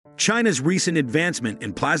China's recent advancement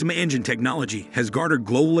in plasma engine technology has garnered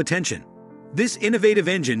global attention. This innovative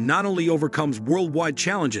engine not only overcomes worldwide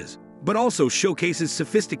challenges, but also showcases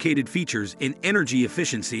sophisticated features in energy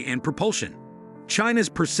efficiency and propulsion. China's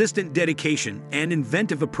persistent dedication and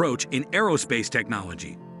inventive approach in aerospace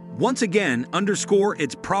technology once again underscore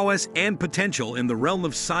its prowess and potential in the realm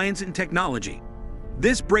of science and technology.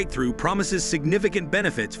 This breakthrough promises significant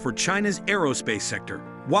benefits for China's aerospace sector,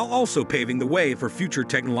 while also paving the way for future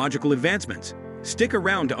technological advancements. Stick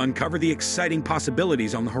around to uncover the exciting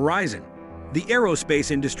possibilities on the horizon. The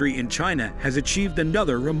aerospace industry in China has achieved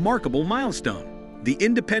another remarkable milestone. The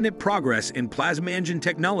independent progress in plasma engine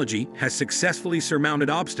technology has successfully surmounted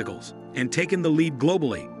obstacles and taken the lead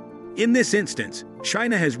globally. In this instance,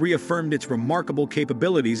 China has reaffirmed its remarkable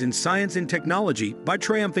capabilities in science and technology by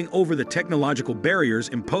triumphing over the technological barriers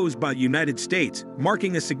imposed by the United States,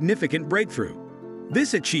 marking a significant breakthrough.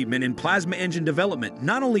 This achievement in plasma engine development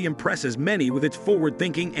not only impresses many with its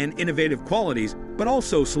forward-thinking and innovative qualities, but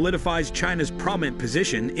also solidifies China's prominent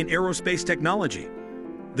position in aerospace technology.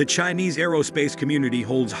 The Chinese aerospace community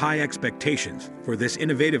holds high expectations for this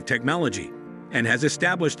innovative technology and has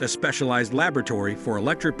established a specialized laboratory for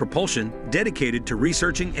electric propulsion dedicated to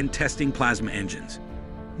researching and testing plasma engines.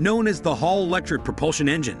 Known as the Hall Electric Propulsion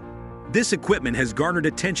Engine, this equipment has garnered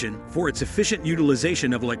attention for its efficient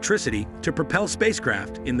utilization of electricity to propel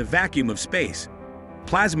spacecraft in the vacuum of space.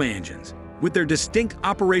 Plasma engines, with their distinct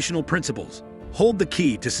operational principles, hold the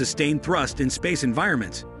key to sustained thrust in space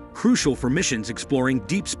environments, crucial for missions exploring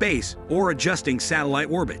deep space or adjusting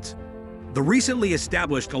satellite orbits. The recently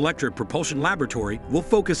established Electric Propulsion Laboratory will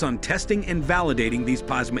focus on testing and validating these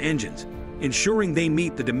plasma engines, ensuring they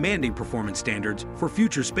meet the demanding performance standards for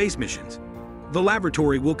future space missions. The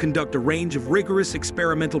laboratory will conduct a range of rigorous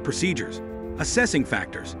experimental procedures, assessing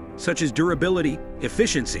factors such as durability,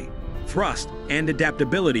 efficiency, thrust, and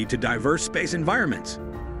adaptability to diverse space environments.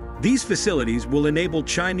 These facilities will enable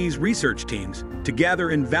Chinese research teams to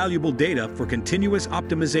gather invaluable data for continuous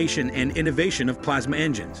optimization and innovation of plasma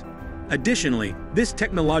engines. Additionally, this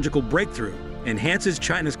technological breakthrough enhances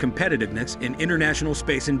China's competitiveness in international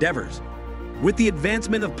space endeavors. With the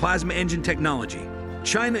advancement of plasma engine technology,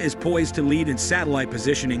 China is poised to lead in satellite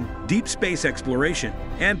positioning, deep space exploration,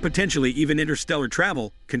 and potentially even interstellar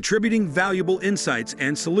travel, contributing valuable insights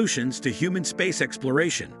and solutions to human space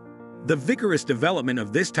exploration. The vigorous development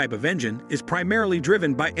of this type of engine is primarily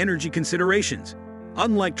driven by energy considerations.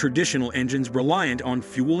 Unlike traditional engines reliant on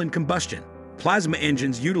fuel and combustion, plasma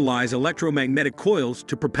engines utilize electromagnetic coils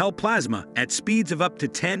to propel plasma at speeds of up to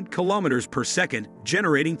 10 kilometers per second,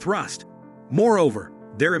 generating thrust. Moreover,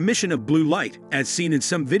 their emission of blue light, as seen in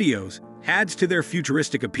some videos, adds to their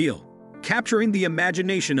futuristic appeal, capturing the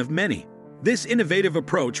imagination of many. This innovative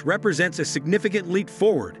approach represents a significant leap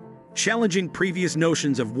forward, challenging previous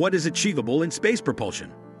notions of what is achievable in space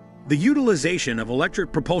propulsion. The utilization of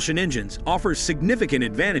electric propulsion engines offers significant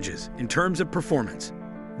advantages in terms of performance.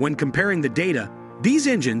 When comparing the data, these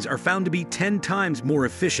engines are found to be 10 times more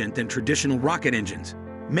efficient than traditional rocket engines,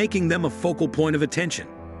 making them a focal point of attention.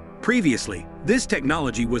 Previously, this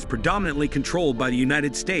technology was predominantly controlled by the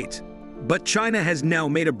United States, but China has now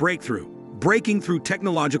made a breakthrough, breaking through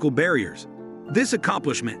technological barriers. This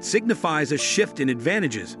accomplishment signifies a shift in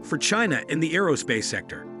advantages for China in the aerospace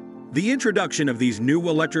sector. The introduction of these new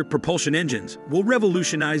electric propulsion engines will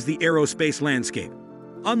revolutionize the aerospace landscape.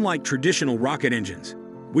 Unlike traditional rocket engines,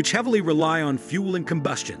 which heavily rely on fuel and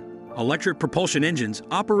combustion, electric propulsion engines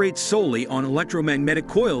operate solely on electromagnetic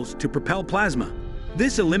coils to propel plasma.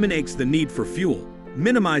 This eliminates the need for fuel,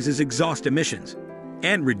 minimizes exhaust emissions,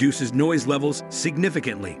 and reduces noise levels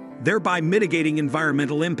significantly, thereby mitigating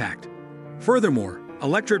environmental impact. Furthermore,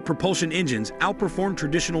 electric propulsion engines outperform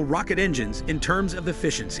traditional rocket engines in terms of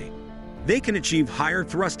efficiency. They can achieve higher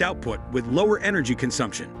thrust output with lower energy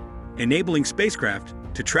consumption, enabling spacecraft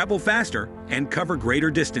to travel faster and cover greater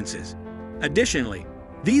distances. Additionally,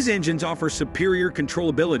 these engines offer superior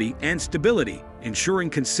controllability and stability, ensuring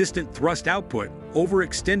consistent thrust output over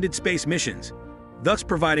extended space missions, thus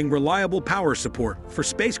providing reliable power support for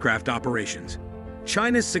spacecraft operations.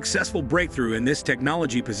 China's successful breakthrough in this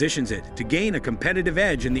technology positions it to gain a competitive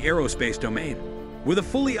edge in the aerospace domain. With a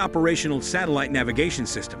fully operational satellite navigation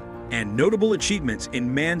system and notable achievements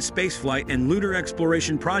in manned spaceflight and lunar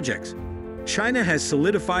exploration projects, China has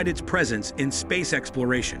solidified its presence in space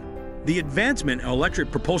exploration. The advancement of electric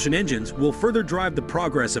propulsion engines will further drive the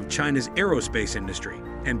progress of China's aerospace industry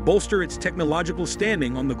and bolster its technological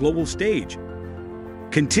standing on the global stage.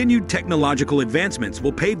 Continued technological advancements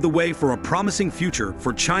will pave the way for a promising future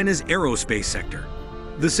for China's aerospace sector.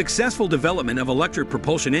 The successful development of electric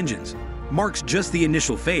propulsion engines marks just the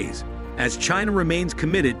initial phase, as China remains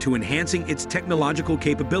committed to enhancing its technological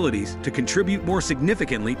capabilities to contribute more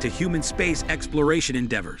significantly to human space exploration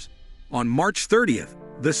endeavors. On March 30th,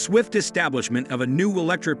 the swift establishment of a new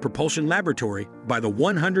electric propulsion laboratory by the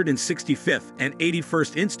 165th and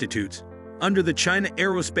 81st Institutes under the China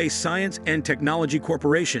Aerospace Science and Technology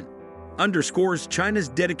Corporation underscores China's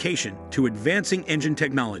dedication to advancing engine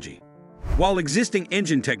technology. While existing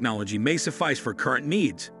engine technology may suffice for current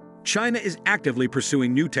needs, China is actively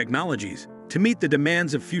pursuing new technologies to meet the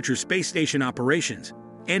demands of future space station operations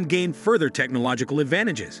and gain further technological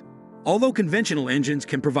advantages. Although conventional engines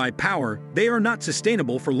can provide power, they are not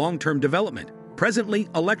sustainable for long-term development. Presently,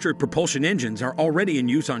 electric propulsion engines are already in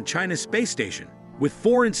use on China's space station, with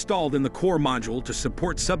 4 installed in the core module to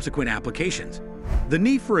support subsequent applications. The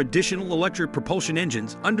need for additional electric propulsion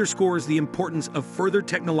engines underscores the importance of further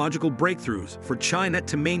technological breakthroughs for China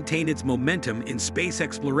to maintain its momentum in space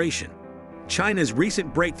exploration. China's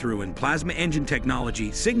recent breakthrough in plasma engine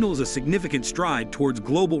technology signals a significant stride towards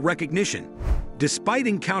global recognition. Despite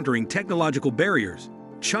encountering technological barriers,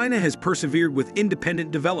 China has persevered with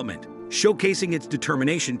independent development, showcasing its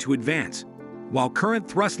determination to advance. While current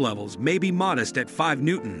thrust levels may be modest at 5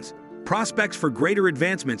 newtons, prospects for greater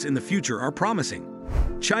advancements in the future are promising.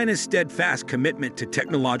 China's steadfast commitment to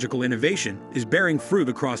technological innovation is bearing fruit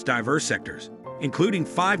across diverse sectors, including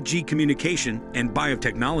 5G communication and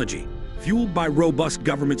biotechnology, fueled by robust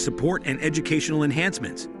government support and educational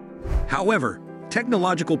enhancements. However,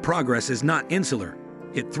 technological progress is not insular.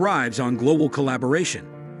 It thrives on global collaboration.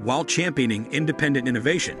 While championing independent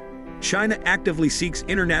innovation, China actively seeks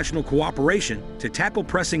international cooperation to tackle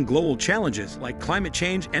pressing global challenges like climate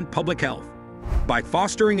change and public health. By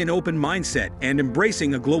fostering an open mindset and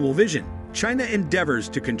embracing a global vision, China endeavors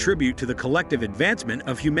to contribute to the collective advancement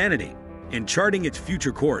of humanity. In charting its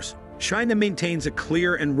future course, China maintains a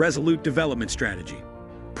clear and resolute development strategy.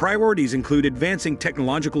 Priorities include advancing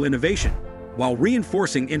technological innovation, while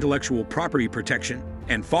reinforcing intellectual property protection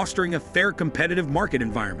and fostering a fair competitive market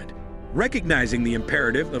environment. Recognizing the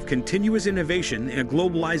imperative of continuous innovation in a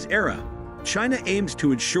globalized era, China aims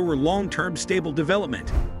to ensure long-term stable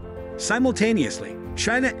development. Simultaneously,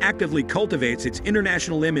 China actively cultivates its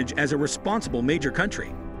international image as a responsible major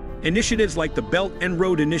country. Initiatives like the Belt and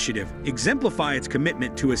Road Initiative exemplify its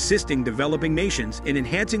commitment to assisting developing nations in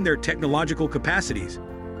enhancing their technological capacities,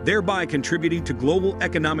 thereby contributing to global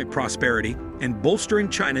economic prosperity and bolstering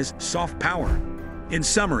China's soft power. In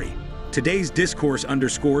summary, today's discourse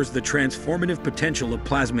underscores the transformative potential of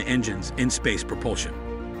plasma engines in space propulsion.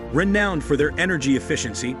 Renowned for their energy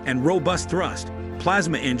efficiency and robust thrust,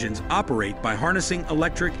 plasma engines operate by harnessing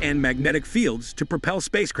electric and magnetic fields to propel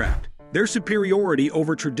spacecraft. Their superiority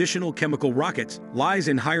over traditional chemical rockets lies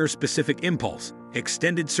in higher specific impulse,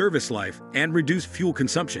 extended service life, and reduced fuel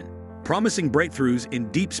consumption, promising breakthroughs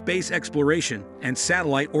in deep space exploration and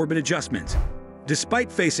satellite orbit adjustments.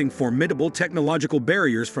 Despite facing formidable technological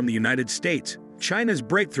barriers from the United States, China's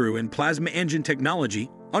breakthrough in plasma engine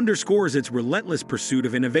technology underscores its relentless pursuit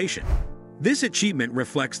of innovation. This achievement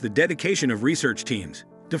reflects the dedication of research teams,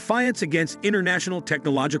 defiance against international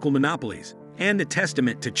technological monopolies, and a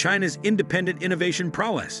testament to China's independent innovation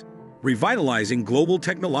prowess, revitalizing global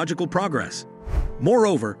technological progress.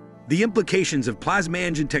 Moreover, the implications of plasma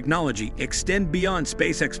engine technology extend beyond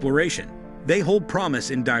space exploration. They hold promise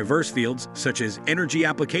in diverse fields such as energy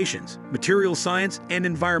applications, material science, and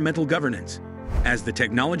environmental governance. As the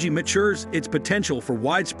technology matures, its potential for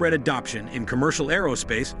widespread adoption in commercial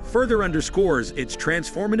aerospace further underscores its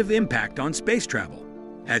transformative impact on space travel.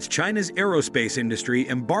 As China's aerospace industry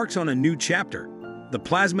embarks on a new chapter, the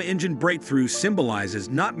plasma engine breakthrough symbolizes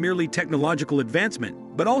not merely technological advancement,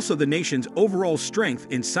 but also the nation's overall strength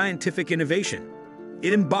in scientific innovation.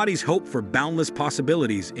 It embodies hope for boundless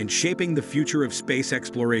possibilities in shaping the future of space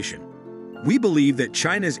exploration. We believe that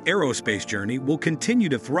China's aerospace journey will continue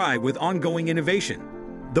to thrive with ongoing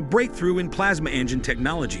innovation. The breakthrough in plasma engine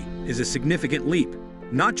technology is a significant leap,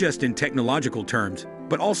 not just in technological terms,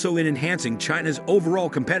 but also in enhancing China's overall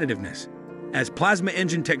competitiveness. As plasma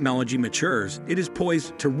engine technology matures, it is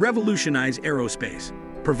poised to revolutionize aerospace,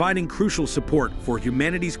 providing crucial support for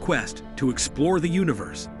humanity's quest to explore the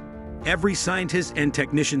universe. Every scientist and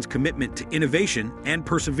technician's commitment to innovation and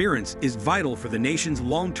perseverance is vital for the nation's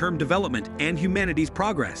long-term development and humanity's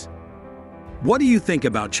progress. What do you think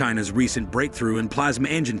about China's recent breakthrough in plasma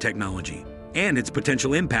engine technology and its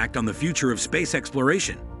potential impact on the future of space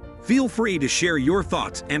exploration? Feel free to share your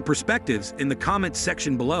thoughts and perspectives in the comments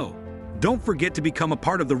section below. Don't forget to become a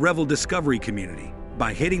part of the Revel Discovery community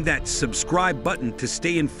by hitting that subscribe button to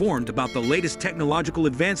stay informed about the latest technological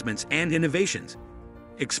advancements and innovations.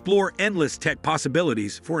 Explore endless tech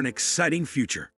possibilities for an exciting future.